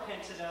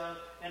 unrepented of,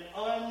 and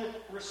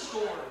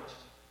unrestored.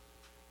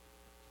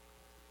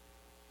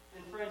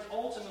 And friends,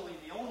 ultimately,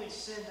 the only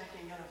sin that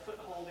can get a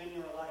foothold in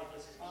your life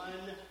is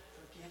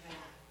unforgiven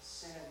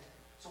sin.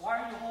 So why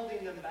are you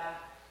holding them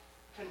back?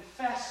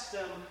 Confess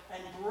them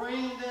and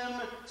bring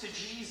them to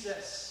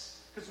Jesus.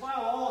 Because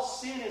while all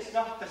sin is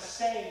not the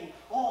same,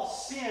 all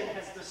sin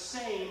has the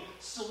same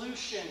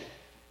solution.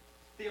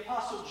 The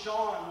Apostle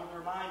John would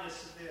remind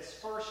us of this.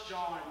 1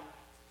 John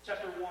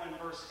chapter 1,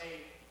 verse 8.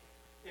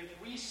 If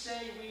we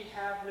say we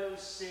have no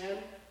sin,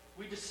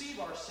 we deceive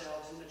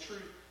ourselves and the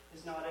truth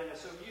is not in us.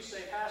 So if you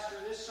say, Pastor,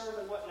 this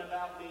sermon wasn't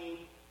about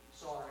me,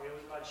 sorry, it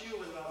was about you, it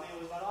was about me,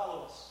 it was about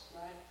all of us,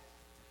 right?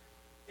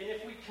 And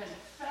if we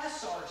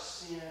confess our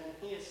sin,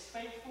 he is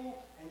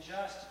faithful and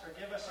just to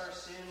forgive us our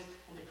sins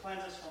and to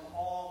cleanse us from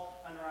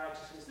all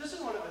unrighteousness. This is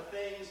one of the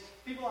things,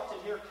 people often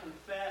hear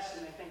confess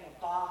and they think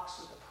a box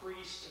with a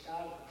priest, a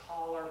guy with a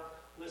collar,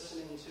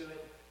 listening to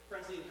it.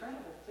 Friends, the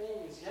incredible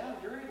thing is, yeah,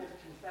 you're able to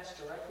confess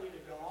directly to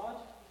God,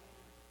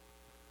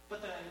 But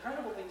the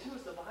incredible thing, too,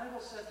 is the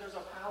Bible says there's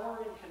a power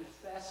in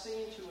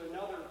confessing to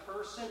another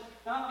person,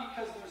 not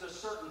because there's a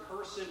certain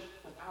person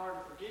with power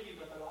to forgive you,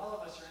 but that all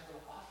of us are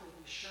able to offer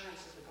the assurance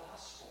of the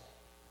gospel.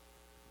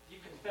 If you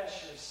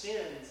confess your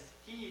sins,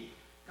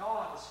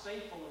 God, is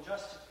faithful and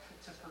just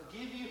to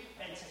forgive you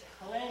and to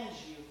cleanse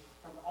you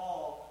from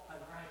all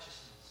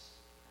unrighteousness.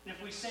 And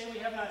if we say we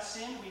have not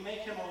sinned, we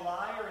make him a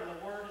liar and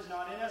the word is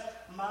not in us.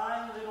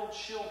 My little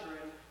children,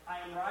 I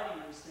am writing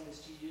these things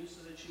to you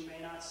so that you may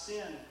not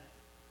sin.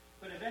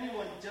 But if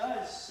anyone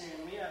does sin,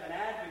 we have an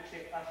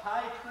advocate, a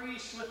high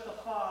priest with the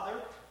Father,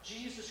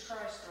 Jesus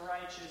Christ the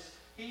righteous.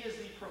 He is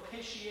the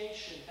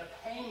propitiation, the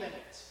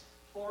payment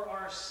for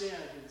our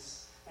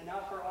sins, and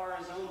not for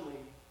ours only,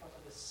 but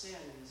for the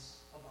sins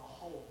of the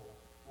whole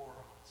world.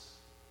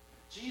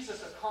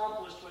 Jesus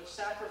accomplished what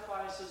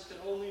sacrifices could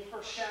only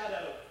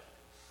foreshadow: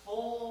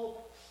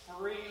 full,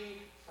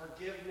 free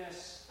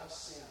forgiveness of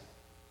sin.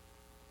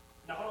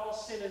 Not all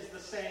sin is the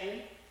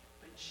same,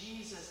 but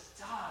Jesus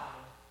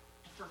died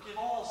to forgive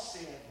all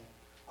sin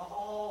of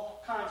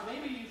all kinds.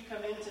 Maybe you've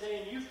come in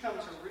today and you've come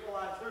to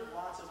realize there's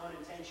lots of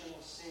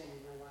unintentional sin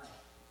in your life.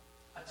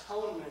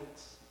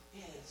 Atonement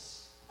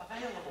is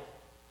available.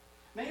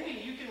 Maybe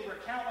you can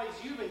recount ways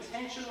you've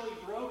intentionally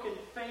broken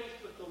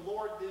faith with the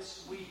Lord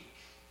this week.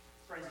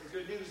 Friends, the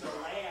good news, the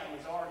Lamb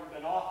has already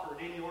been offered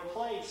in your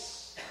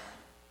place.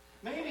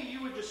 Maybe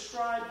you would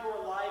describe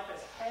your life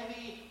as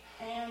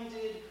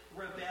heavy-handed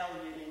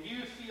rebellion and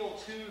you feel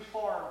too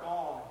far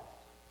gone.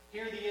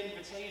 Hear the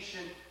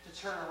invitation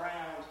to turn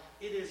around.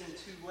 It isn't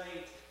too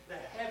late. The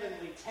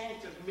heavenly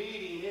tent of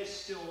meeting is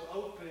still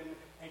open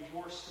and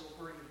you're still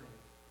breathing.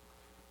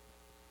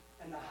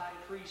 And the high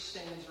priest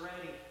stands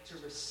ready to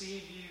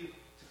receive you,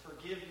 to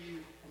forgive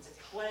you, and to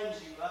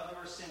cleanse you of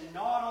your sin.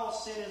 Not all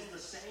sin is the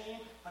same,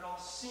 but all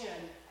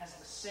sin has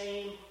the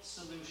same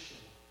solution.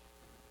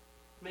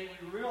 May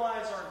we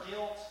realize our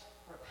guilt,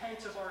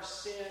 repent of our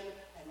sin,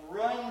 and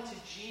run to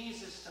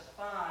Jesus to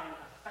find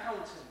a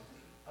fountain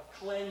of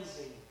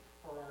cleansing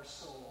for our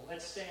soul.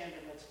 Let's stand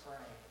and let's pray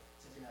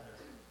together.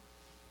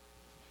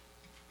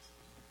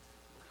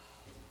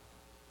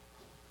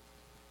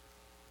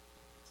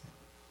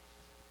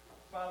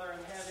 Father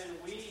in heaven,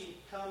 we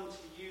come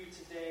to you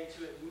today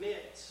to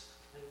admit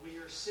that we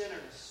are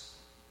sinners.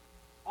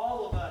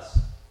 All of us,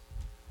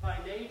 by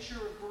nature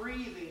of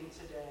breathing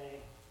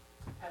today,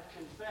 have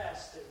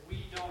confessed that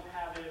we don't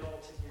have it all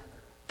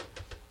together.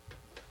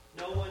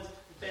 No one's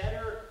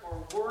better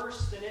or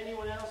worse than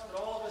anyone else,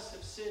 but all of us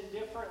have sinned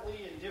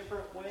differently in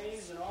different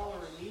ways, and all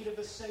are in need of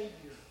a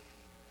Savior.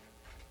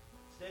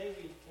 Today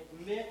we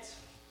admit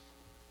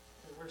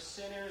that we're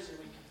sinners, and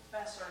we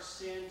confess our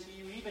sin to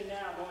you, even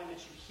now, knowing that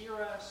you hear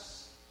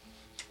us,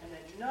 and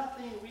that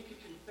nothing we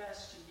could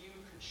confess to you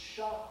could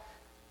shock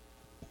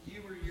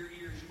you or your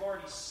ears. You've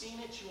already seen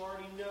it, you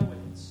already know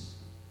it.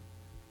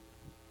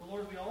 But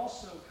Lord, we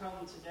also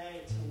come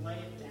today to lay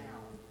it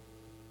down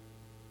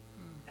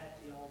at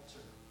the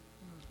altar.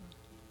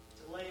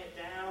 To lay it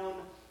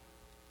down,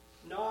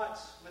 not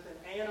with an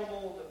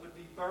animal that would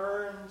be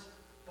burned,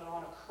 but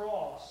on a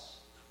cross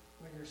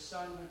where your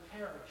Son would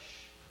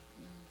perish.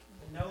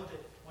 And know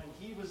that when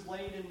he was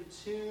laid in the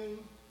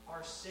tomb,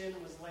 our sin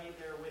was laid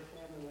there with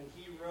him, and when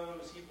he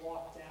rose, he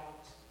walked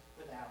out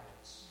without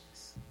it.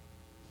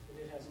 That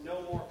it has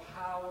no more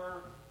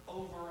power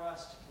over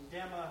us to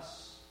condemn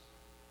us,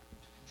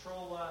 to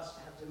control us, to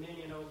have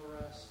dominion over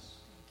us.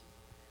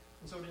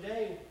 And so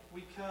today,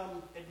 we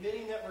come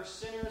admitting that we're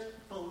sinners,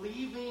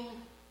 believing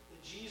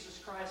that Jesus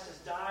Christ has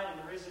died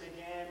and risen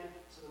again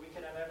so that we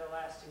can have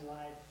everlasting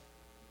life.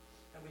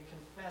 And we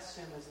confess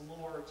him as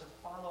Lord, to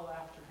follow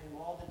after him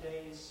all the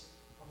days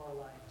of our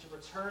life, to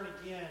return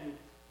again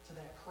to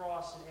that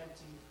cross and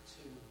empty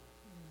tomb.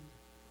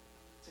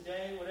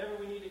 Today, whatever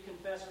we need to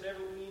confess, whatever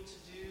we need to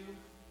do,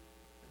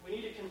 if we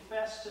need to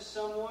confess to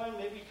someone,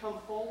 maybe come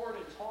forward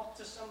and talk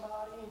to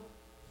somebody.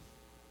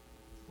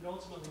 And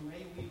ultimately,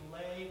 may we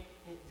lay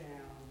it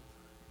down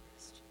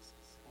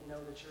and know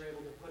that you're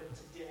able to put it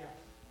to death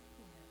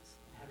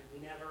and have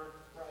it never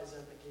rise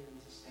up again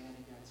to stand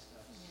against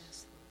us.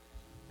 Yes.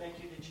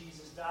 Thank you that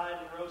Jesus died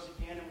and rose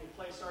again, and we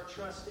place our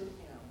trust in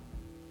him.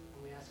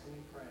 And we ask and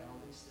we pray all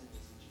these things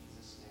in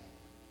Jesus' name.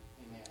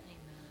 Amen.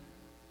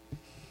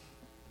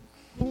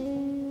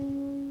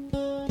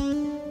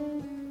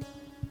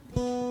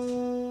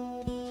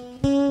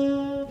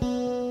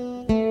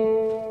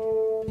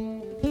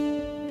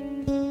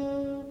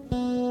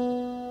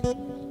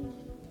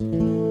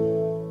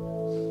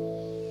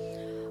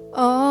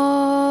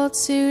 All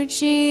to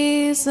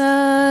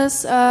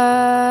Jesus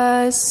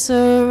I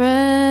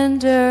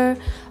surrender,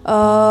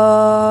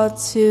 all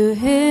to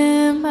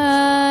him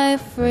I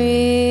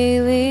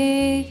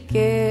freely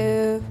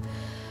give.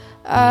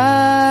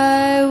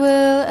 I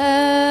will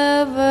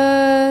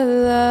ever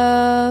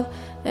love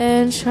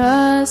and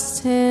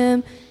trust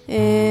him,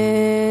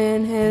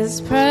 in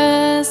his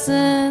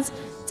presence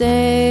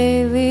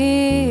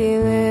daily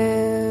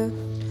live.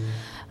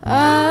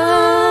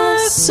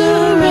 I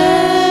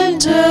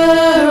surrender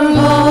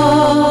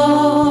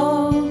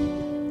all.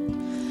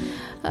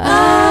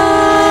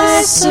 I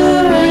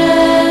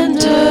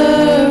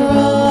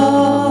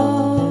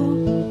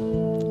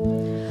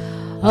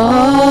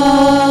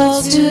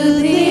All to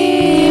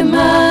thee,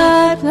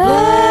 my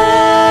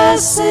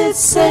blessed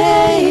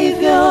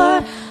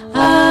Savior,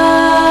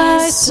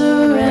 I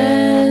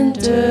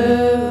surrender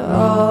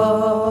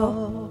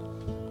all.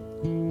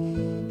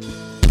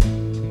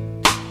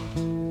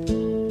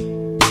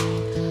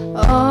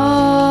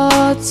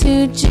 All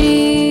to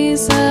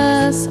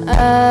Jesus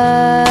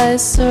I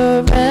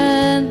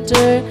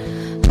surrender,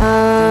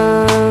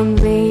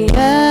 humbly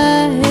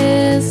at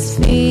his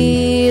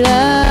feet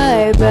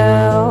I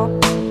bow.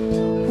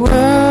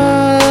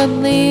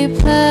 Worldly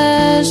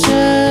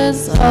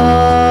pleasures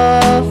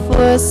all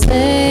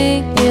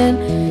forsaken,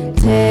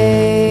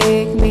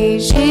 take me,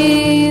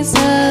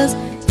 Jesus,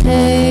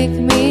 take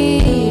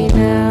me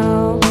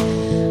now.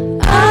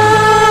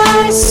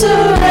 I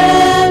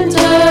surrender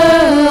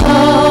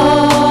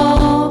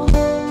all.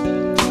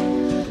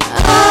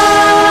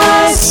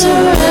 I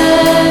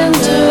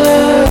surrender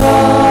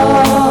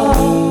all.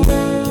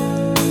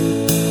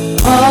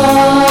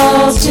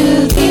 All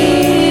to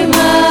thee,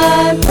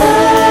 my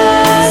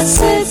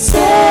blessed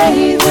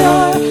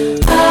Savior,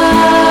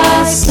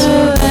 I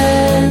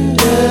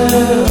surrender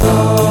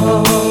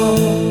all.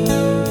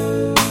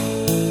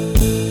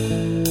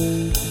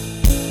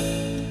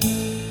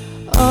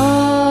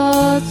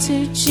 All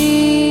to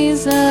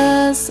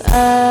Jesus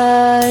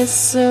I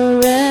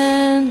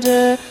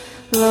surrender,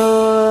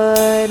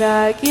 Lord,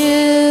 I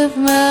give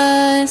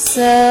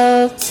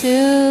myself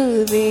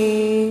to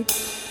thee.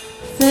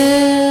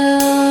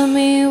 Fill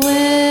me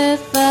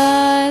with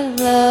thy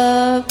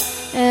love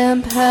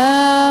and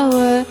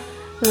power,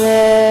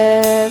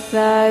 let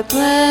thy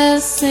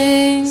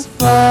blessings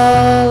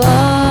fall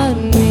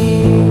on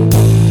me.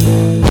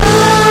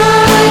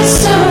 I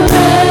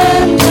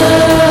surrender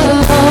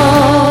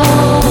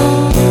all.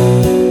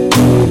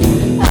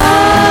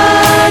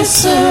 I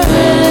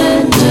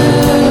surrender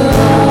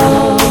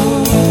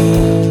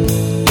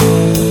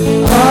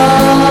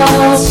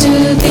all to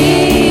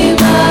thee,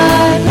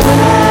 my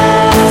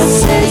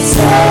blessed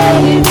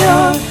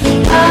Savior,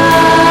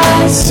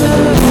 I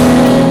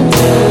surrender.